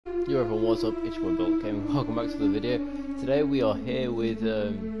Yo everyone, what's up? It's your Built Gaming. Welcome back to the video. Today we are here with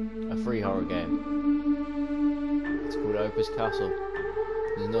a free horror game. It's called Opus Castle.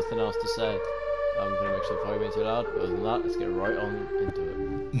 There's nothing else to say. I'm gonna make sure the volume ain't too loud. Other than that, let's get right on into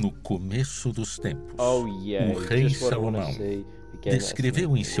it. No começo dos tempos, o rei Salomão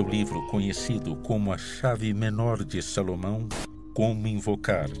descreveu em seu livro conhecido como a Chave Menor de Salomão como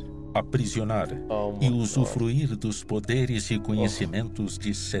invocar, aprisionar e usufruir dos poderes e conhecimentos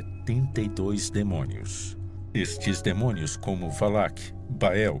de 72 demônios. Estes demônios como Valak,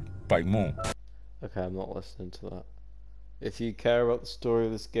 Baal, Paimon. Okay, I'm not listening to that. If you care about the story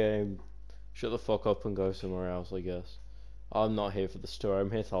of this game, shut the fuck up and go somewhere else, I guess. I'm not here for the story,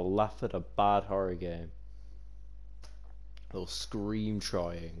 I'm here to laugh at a bad horror game. A little scream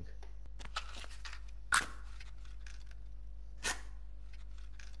trying.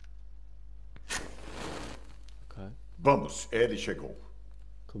 Okay. Vamos, ele chegou.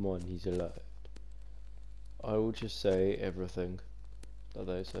 Come on, he's alive. I will just say everything that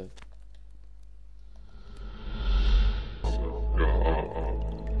they say.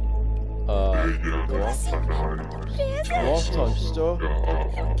 Last time, store.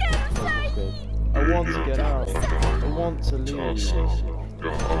 I want to get out. I want to leave.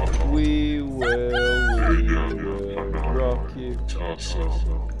 We will rock you.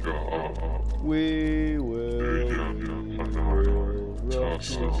 We will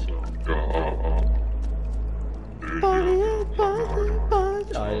rock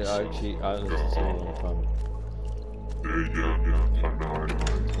you. I listen to it all the time.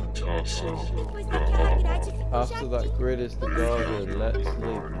 After that grid is the garden, let's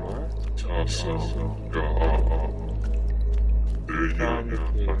leave. What? Find the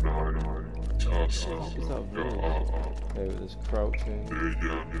key. What's that voice? Okay, there's crouching. There's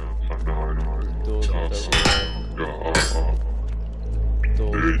doors that don't work.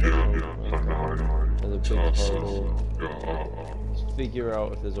 Doors that don't work. There's a big corridor. Let's figure out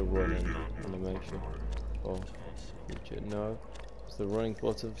if there's a running animation. Oh. No, it's the running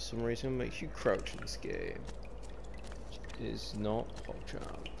button for some reason makes you crouch in this game. It is not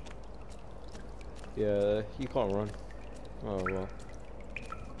PogChamp. Yeah, you can't run. Oh well.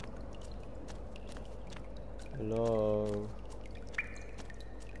 Hello.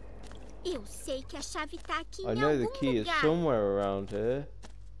 I know the key is somewhere around here.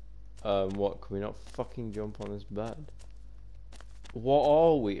 What, can we not fucking jump on this bed? What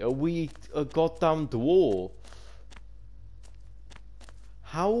are we? Are we a goddamn dwarf?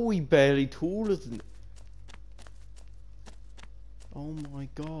 How are we barely taller than... Oh my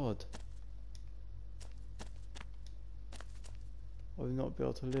god. I will not be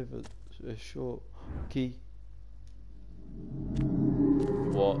able to live a short key.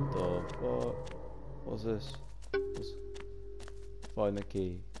 What the fuck? What's this? Find the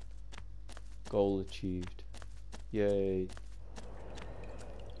key. Goal achieved. Yay.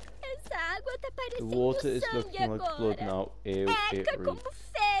 The water is looking like blood now. Ew,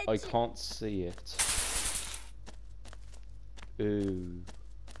 I can't see it. Ooh.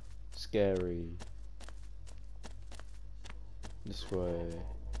 Scary. This way.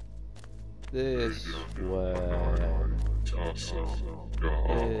 This way. This.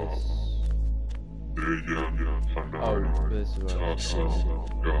 Oh, this way.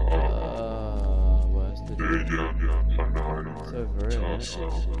 Where's the door? It's over here.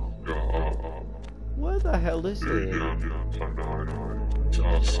 Where the hell is it?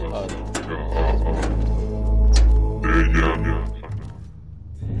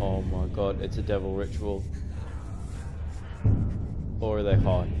 Oh my god, it's a devil ritual. Or are they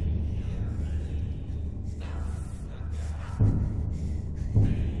high?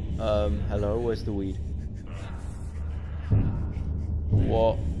 Hello, where's the weed?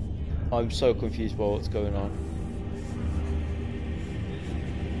 What? I'm so confused by what's going on.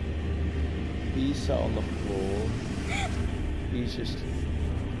 He's sat on the floor. He's just...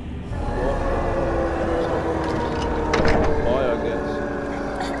 What? Bye, I guess.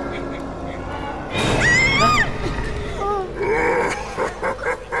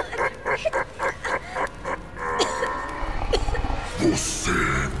 Você é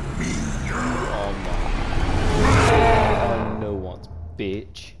minha. Oh my. I know once,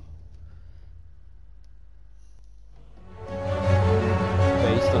 bitch.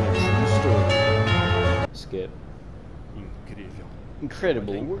 Based on a true story. Skip.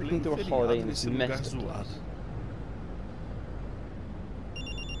 Incredible. Working through a holiday in this messed up.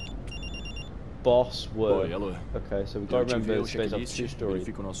 Boss word. Oi, alô. Okay, so we gotta remember it's based on true story.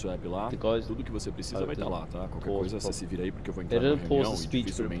 Verifica o nosso app lá. The guys... Tudo que você precisa vai estar lá, tá? Qualquer coisa você se vira aí porque eu vou It entrar na doesn't pause reunião the e speech, but it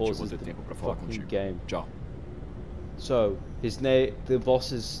dificilmente eu vou pauses ter the tempo pra falar fucking contigo. game. Tchau. So, his name, the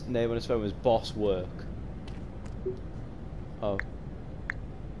boss's name on his phone was Boss Work. Oh.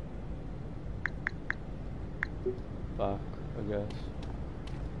 Back, I guess.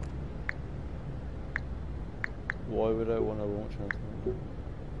 Why would I want to launch anything?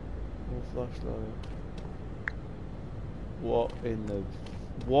 More flashlight. What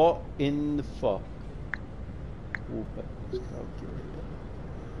in the fuck? Wallpapers, calculator.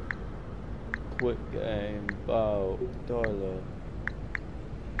 Quick game, bow, dialer.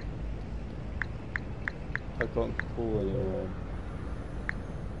 I can't call anyone.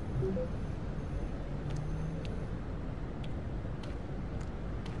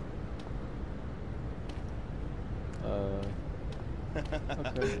 Okay.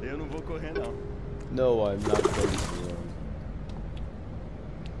 Eu não vou correr não. No, I'm not going to run.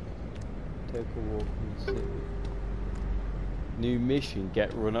 Take a walk in the city. New mission,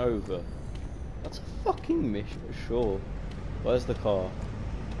 get run over. That's a fucking mission, sure. Where's the car?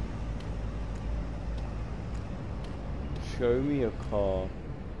 Show me a car.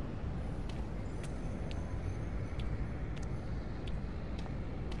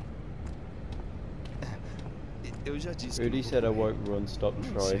 Eu já disse. Rudy said I won't run, stop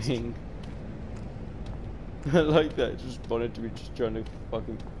trying. I like that, just wanted to be just trying to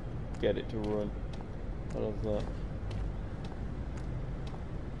fucking get it to run. I love that.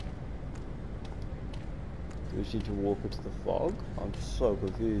 Do we need to walk into the fog? I'm so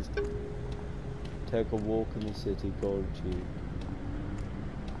confused. Take a walk in the city, go to.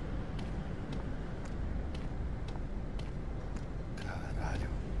 Caralho.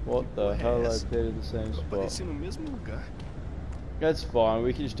 What the hell? I played in the same spot. Apareci no mesmo lugar. That's fine,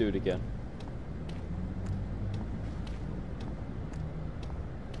 we can just do it again.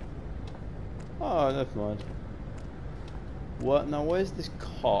 Oh, never mind. What? Now, where's this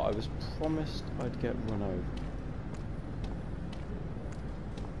car? I was promised I'd get run over.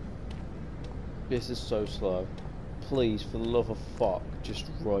 This is so slow. Please, for the love of fuck, just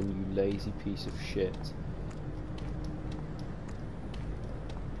run, you lazy piece of shit.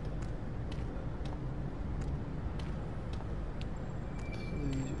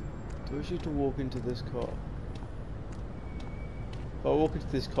 Please, do I need to walk into this car? If I walk into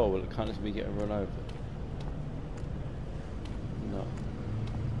this car, will it count as me getting run over? No.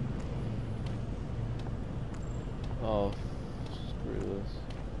 Oh, screw this.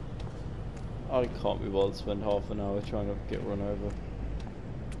 I can't be bothered to spend half an hour trying to get run over.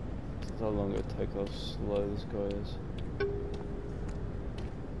 That's how long it would take, how slow this guy is.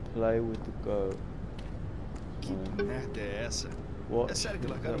 Play with the go. Que merda é essa? What? É sério que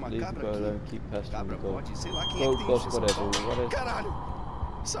largaram uma Leave cabra go aqui? alone, keep pestering Cabra the go. pode, sei lá quem Go, é que tem go, isso. whatever, what is... Caralho!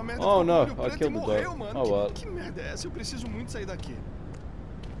 Essa merda Oh ficou no, com olho I preto e killed the morreu, dog. mano. Oh well. Que merda é essa? Eu preciso muito sair daqui.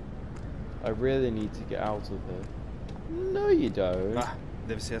 I really need to get out of here. No, you don't. Ah,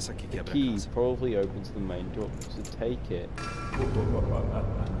 deve ser essa aqui que The abre a keys casa. probably open to the main door, so take it.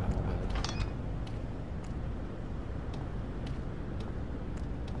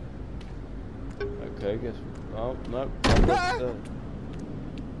 Okay, guess. Oh, no.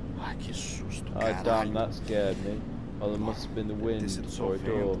 Ai, que susto, Oh, caralho. damn, that scared me. Oh, there must have been the wind sido só or a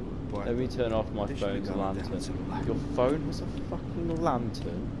door. vento, Let me turn off my Deixa eu phone's ligar a lanterna do lantern. celular. Your phone was a fucking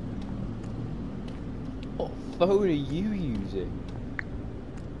lantern? What phone are you using?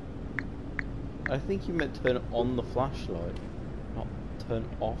 I think you meant turn on the flashlight, not turn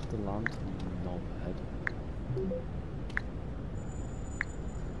off the lantern, you knobhead.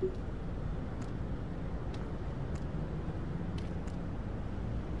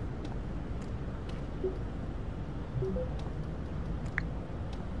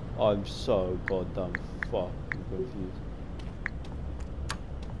 I'm so goddamn fucking confused.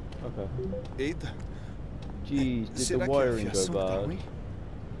 Okay. Eita. Jeez, did Será the que a wiring go fiação tá bad? ruim?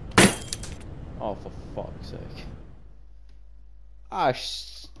 Oh, for fuck's sake.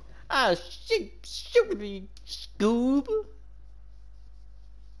 Stupid Scoob.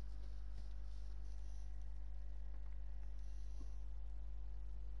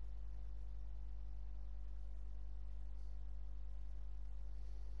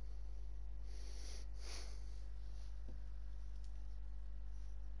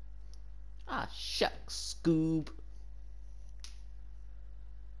 Shucks, Scoob.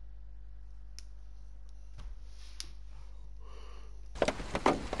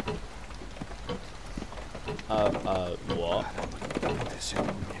 What? O que tá acontecendo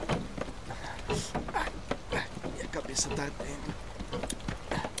comigo? Minha cabeça tá ardendo.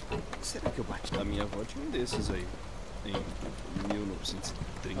 Será que eu bati? A minha avó tinha um desses aí, em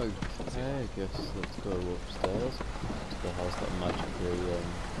 1930. Okay, I guess let's go upstairs to the house that magically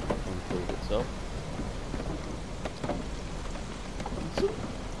unfilled itself.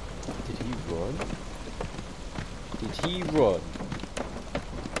 he run?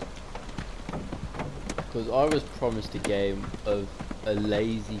 Because I was promised a game of a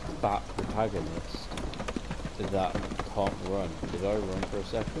lazy fat protagonist that can't run. Did I run for a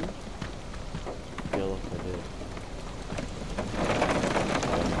second? I feel like I did.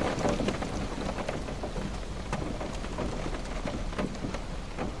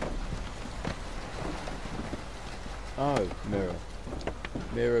 Oh, mirror.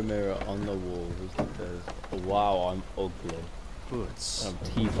 Mirror, mirror on the wall. Who's the first? Oh, wow, I'm ugly. Putz. I'm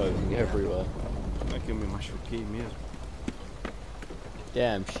T-posing everywhere. Como é que eu me machuquei mesmo?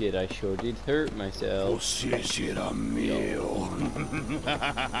 Damn shit, I sure did hurt myself. Você será meu.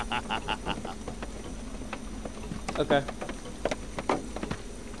 Okay.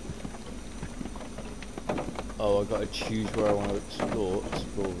 Oh, I gotta choose where I want to explore.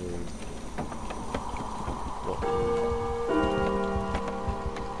 Explore room. What room?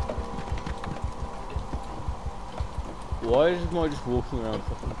 Why is my just walking around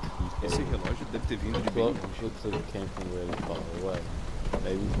fucking T-posing? Esse relógio deve ter vindo de bem longe. Looks like it came from really far away.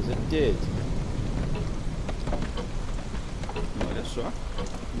 Maybe because it did. Olha só.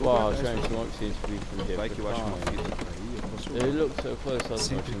 Wow, strange, the mic seems to be from here. Vai que eu acho uma fita por aí, eu posso... It looks so close, I was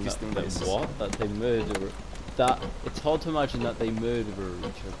Sempre imagining quis ter that desses. what? That they murder... That... It's hard to imagine that they murder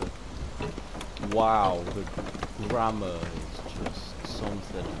each other. Wow, the grammar is just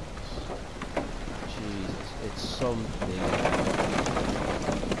something else. Jesus, it's something.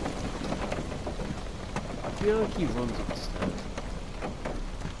 I feel like he runs up the stairs.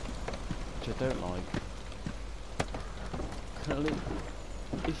 Which I don't like. Can I leave?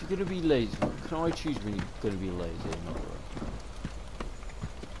 If you're gonna be lazy, can I choose when you're gonna be lazy or not?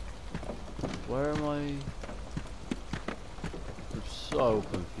 Where am I? I'm so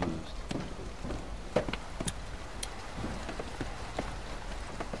confused.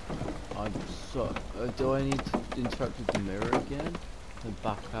 I'm so... do I need to interact with the mirror again? And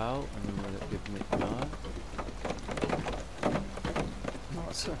back out and then let it give me a card?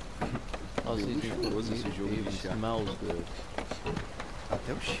 Nossa. Oh, Bem see, luxuoso esse jogo even viciado. smells good.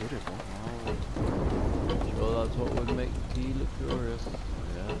 Até o cheiro é bom. Oh, sure that's what would make tea luxurious.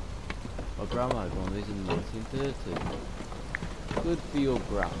 Yeah. My grandma had one of these in the 1930s. Good for your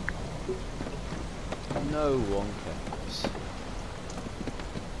grandma. No one cares.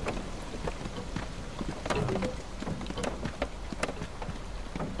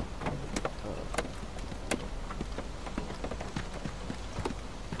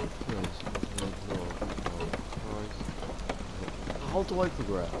 How do I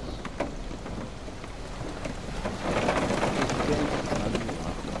progress? It's getting to tell me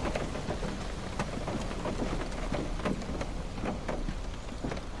that.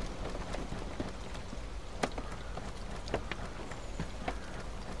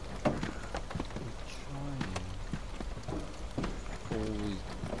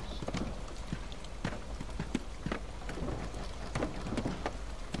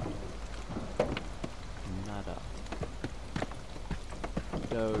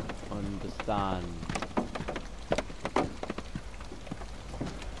 Don't understand.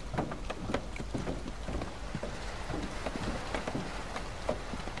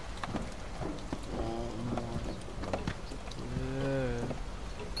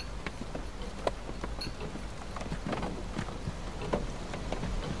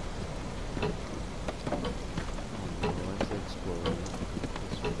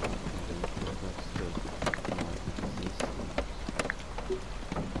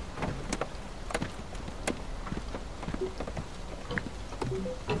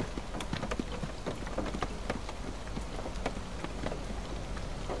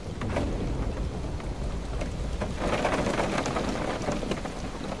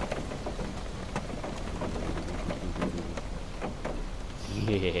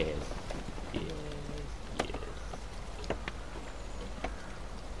 Yes.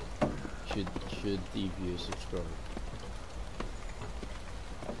 Should the viewer subscribe?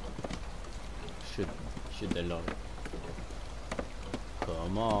 Should they like?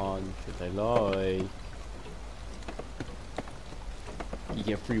 Come on, should they like? You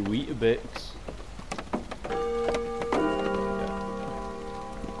get free Weetabix.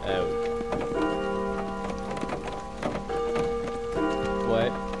 Oh.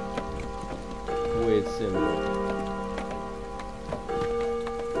 What? Weird symbol.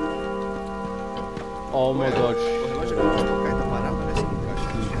 Oh my god. O relógio que a boca ainda parado parece que encaixa.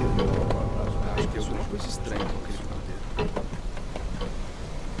 Acho que é alguma coisa estranha com aquele ponteiro.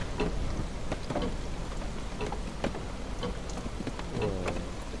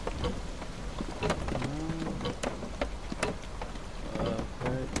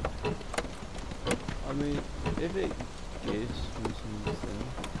 I mean, If it gives me something.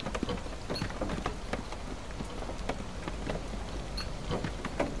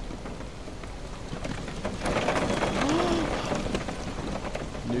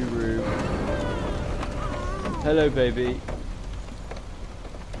 New room. Hello, baby.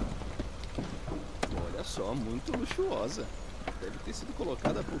 Olha só, muito luxuosa. Deve ter sido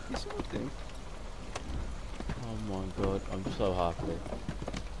colocada há pouquíssimo tempo. Oh my god, I'm so happy.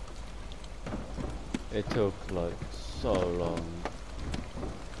 It took like so long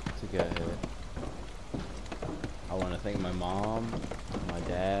to get here. I want to thank my mom, my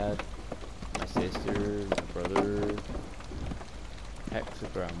dad, my sister, my brother.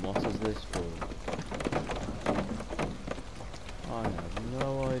 Hexagram, what is this for? I have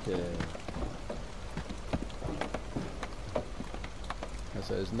no idea.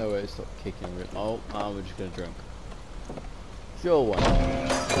 So there's no way to stop kicking it. Oh, we're just gonna drink. Sure, why not?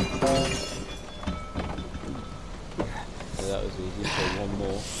 So that was easy, so one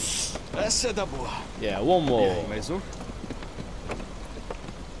more. Essa é da boa. Yeah, one more. E aí, mais um?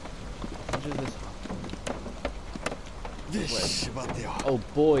 What is this? Vixe, bateu. Oh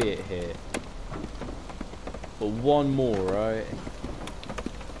boy, it hit. But one more, right?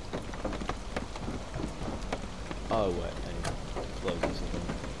 Oh wait, anyway. Close.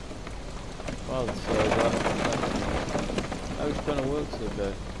 Well, so that kind of works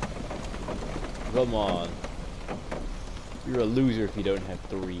okay. Come on. You're a loser if you don't have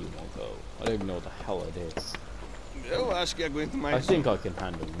 3 in one go. I don't even know what the hell it is. Eu acho que aguento mais. I think I can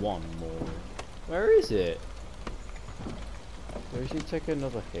handle one more. Where is it? Where should take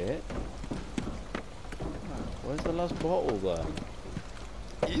another hit? Where's the last bottle then?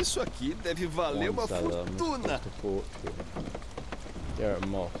 Isso aqui deve valer uma fortuna. Garrett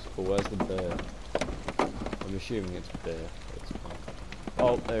Moss, but where's the bear? I'm assuming it's bear. It's fine.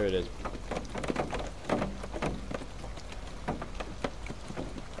 Oh, there it is.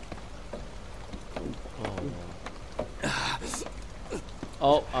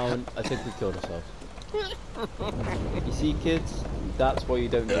 Oh, I think we killed ourselves. You see, kids, that's why you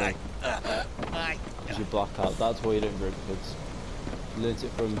don't drink. Because you black out. That's why you don't drink, kids. You learned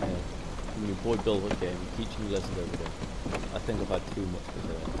it from here. From your boy Bill at game. Teaching you lessons every day. I think I've had too much for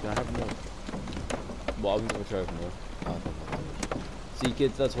today. Can I have more? Well, I'm going to try for more. I think I've had too much. See,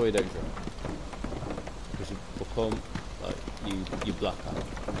 kids, that's why you don't drink. Because you become, like, you black out.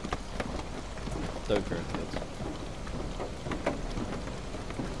 Don't drink, kids.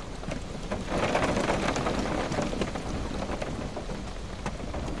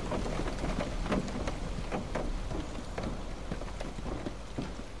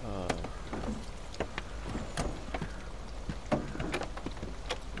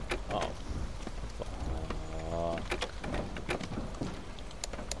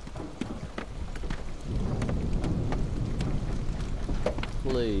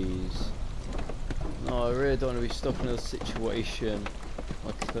 Please. No, I really don't want to be stuck in a situation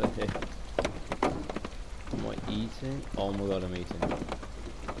like this. Am I eating? Oh my god, I'm eating.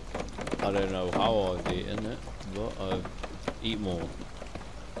 I don't know how I've eaten it, but I've eaten more.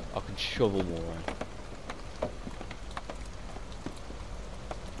 I can shovel more in.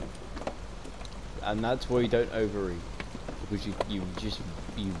 And that's why you don't overeat. Because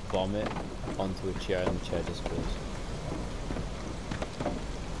you vomit onto a chair and the chair disappears.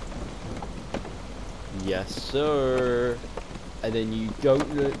 Yes, sir. And then you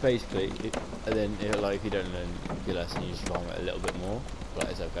don't learn, basically, and then like if you don't learn your lesson, you just vomit a little bit more, but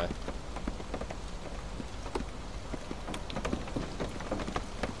it's okay.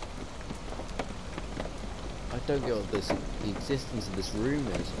 I don't get what the existence of this room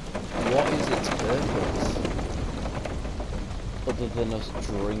is. What is its purpose? Other than us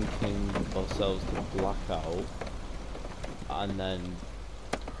drinking ourselves to blackout, and then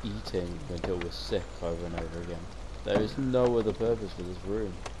eating until we're sick over and over again. There is no other purpose for this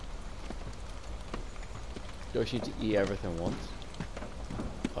room. Do I need to eat everything once?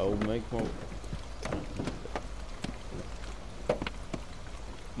 I will make more.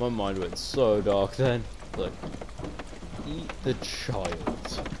 My mind went so dark then. Like, eat the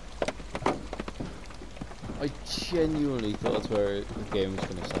child. I genuinely thought that's where the game was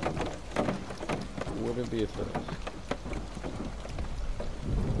going to send me. Wouldn't be a first.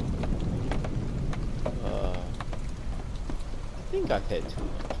 I think I've had too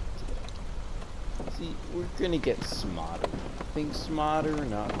much today. See, we're gonna get smarter. Think smarter,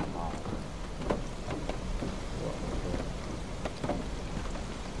 not harder.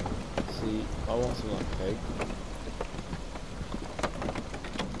 See, I want some like cake.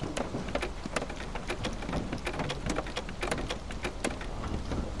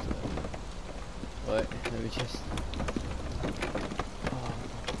 Wait, let me just... Oh,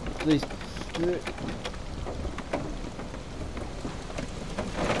 please, do it.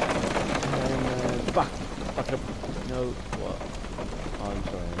 Back it up. No, what? Oh, I'm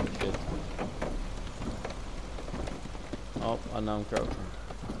sorry, I'm shit. Oh, and now I'm crouching.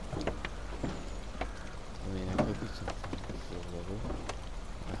 I mean, I could be something before level.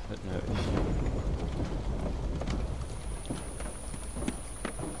 I don't know.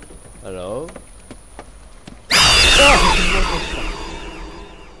 Hello?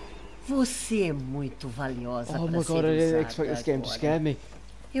 Você é muito valiosa. Oh my god, I didn't expect this game to scare me.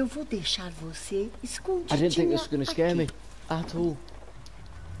 Eu vou deixar você escondidinha. I didn't think this was going to scare me at all.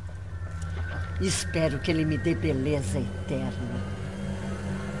 Espero que ele me dê beleza eterna.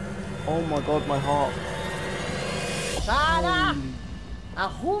 Oh my god, my heart. Sara!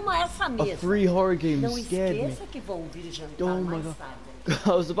 Arruma essa mesa. A free horror game Não scared me. esqueça que vão vir jantar Oh my mais god. tarde.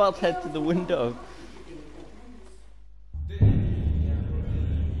 I was about to head to the window.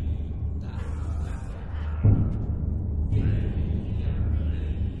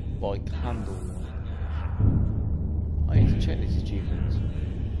 By candlelight. I need to check these achievements.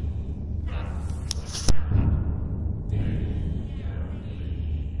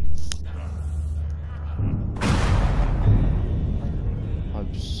 I'm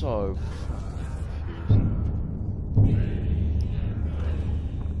so confused.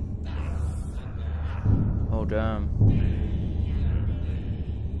 Oh damn.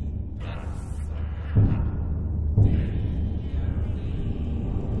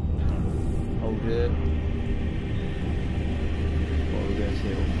 Hold it. What are we going to see?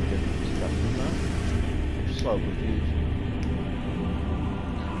 All the different stuff in there? I'm so confused.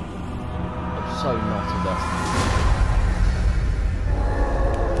 I'm so not invested.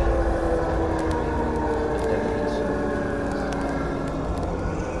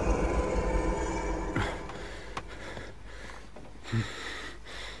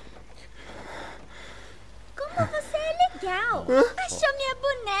 Como você é legal! Achou minha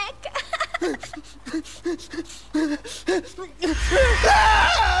boneca!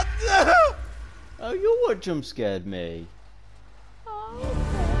 Oh, you're what jump scared me.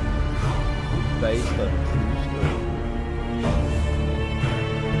 Based on a true story.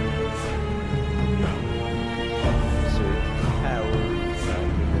 Search for power.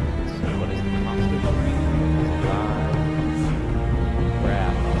 What is the cost of breathing?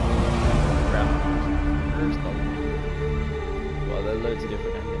 Crap. Where's the... Well, there are loads of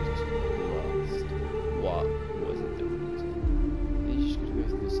different endings. What was it that was it? They're just gonna go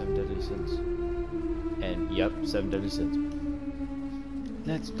through the 7 deadly sins. And yep, 7 deadly sins.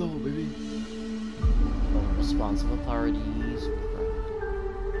 Let's go, baby. Responsive authorities.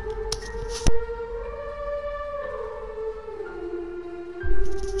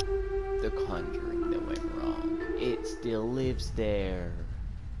 The conjuring that went wrong. It still lives there.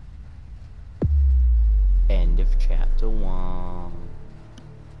 End of chapter 1.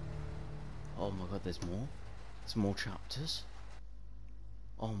 Oh my god, there's more? There's more chapters?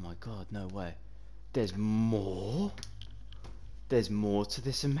 Oh my god, no way. There's more? There's more to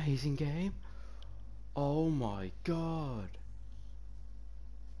this amazing game? Oh my god.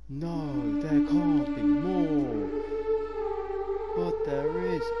 No, there can't be more. But there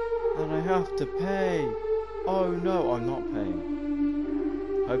is. And I have to pay. Oh no, I'm not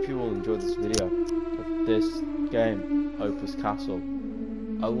paying. Hope you all enjoyed this video of this game, Hopeless Castle.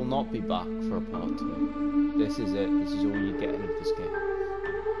 I will not be back for a part 2. This is it. This is all you're getting of this game.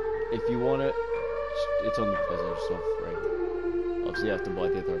 If you want it, it's on the Plus, it's not free. Obviously you have to buy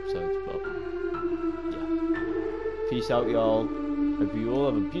the other episodes, but yeah. Peace out, y'all. Hope you all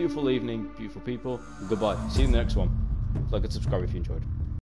have a beautiful evening, beautiful people. Goodbye. See you in the next one. Like and subscribe if you enjoyed.